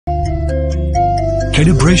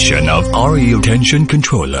Calibration of RE attention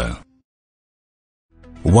controller.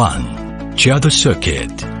 1. Check the circuit.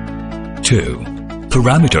 2.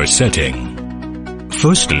 Parameter setting.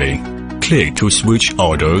 Firstly, click to switch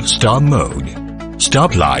auto stop mode.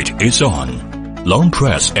 Stop light is on. Long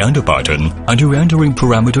press Enter button until entering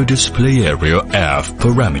parameter display area F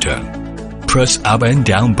parameter. Press up and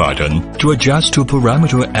down button to adjust to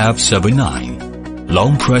parameter F79.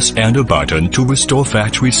 Long press Enter button to restore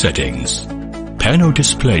factory settings. Panel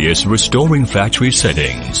display is restoring factory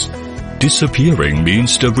settings. Disappearing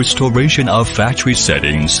means the restoration of factory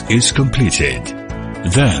settings is completed.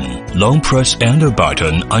 Then, long press Enter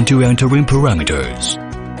button until entering parameters.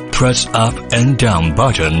 Press up and down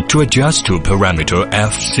button to adjust to parameter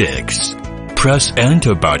F6. Press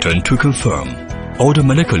Enter button to confirm.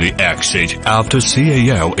 Automatically exit after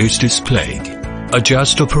CAL is displayed.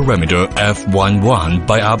 Adjust the parameter F11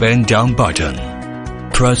 by up and down button.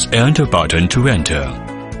 Press Enter button to enter.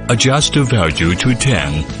 Adjust the value to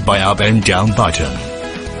 10 by up and down button.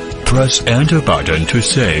 Press Enter button to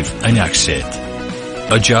save and exit.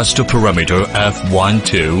 Adjust the parameter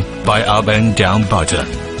F12 by up and down button.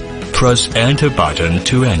 Press Enter button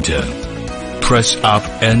to enter. Press up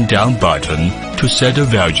and down button to set the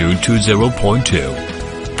value to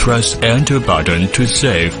 0.2. Press Enter button to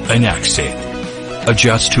save and exit.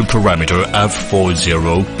 Adjust to parameter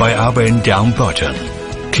F40 by up and down button.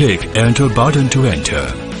 Click Enter button to enter.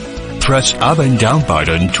 Press up and down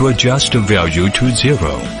button to adjust the value to 0.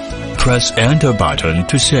 Press Enter button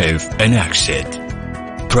to save and exit.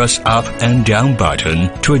 Press up and down button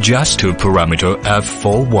to adjust to parameter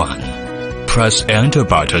F41. Press Enter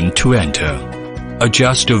button to enter.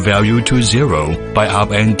 Adjust the value to 0 by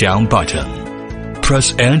up and down button.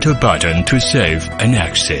 Press Enter button to save and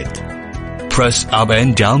exit. Press up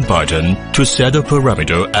and down button to set the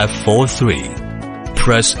parameter F43.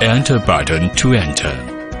 Press Enter button to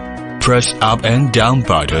enter. Press up and down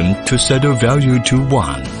button to set the value to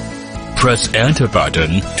 1. Press Enter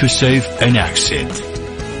button to save and exit.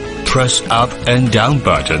 Press up and down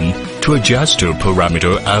button to adjust to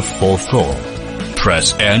parameter F44.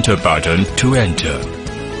 Press Enter button to enter.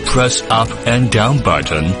 Press up and down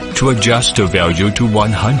button to adjust the value to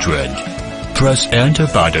 100. Press Enter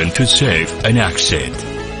button to save and exit.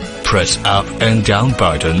 Press up and down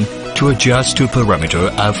button to adjust to parameter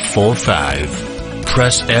F45.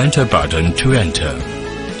 Press Enter button to enter.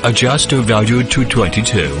 Adjust the value to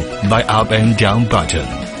 22 by up and down button.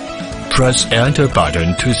 Press Enter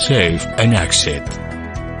button to save and exit.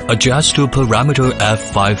 Adjust to parameter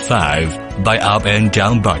F55 by up and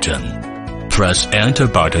down button. Press Enter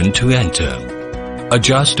button to enter.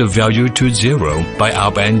 Adjust the value to 0 by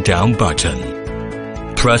up and down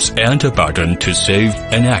button. Press Enter button to save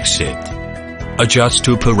and exit. Adjust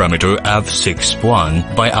to parameter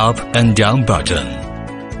F61 by up and down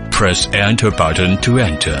button. Press Enter button to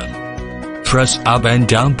enter. Press up and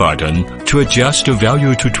down button to adjust the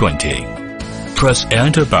value to 20. Press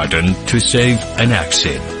Enter button to save and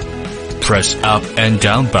exit. Press up and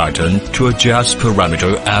down button to adjust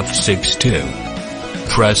parameter F62.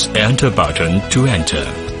 Press Enter button to enter.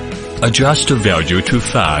 Adjust the value to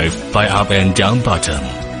 5 by up and down button.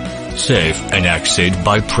 Save and exit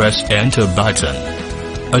by press Enter button.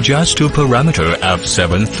 Adjust to parameter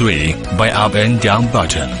F73 by up and down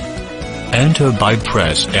button. Enter by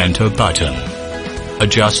press Enter button.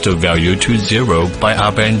 Adjust the value to 0 by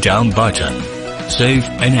up and down button. Save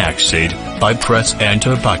and exit by press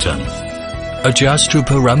Enter button. Adjust to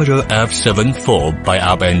parameter F74 by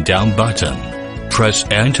up and down button. Press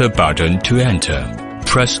Enter button to enter.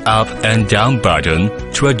 Press up and down button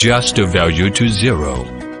to adjust the value to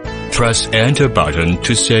 0. Press Enter button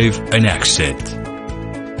to save and exit.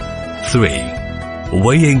 3.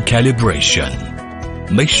 Weighing calibration.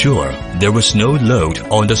 Make sure there is no load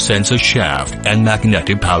on the sensor shaft and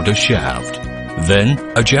magnetic powder shaft. Then,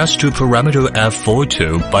 adjust to parameter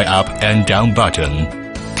F42 by up and down button.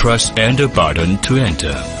 Press Enter button to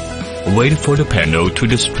enter. Wait for the panel to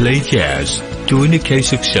display Yes to indicate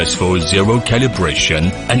successful 0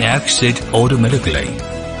 calibration and exit automatically.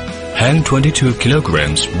 Hang 22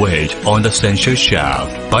 kilograms weight on the sensor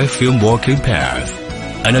shaft by film walking path.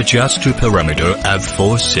 And adjust to parameter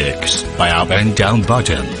F46 by up and down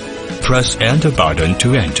button. Press Enter button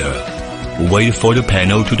to enter. Wait for the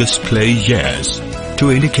panel to display Yes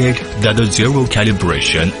to indicate that the 0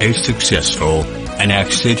 calibration is successful and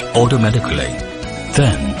exit automatically.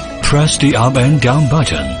 Then, press the up and down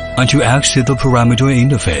button until exit the parameter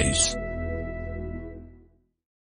interface.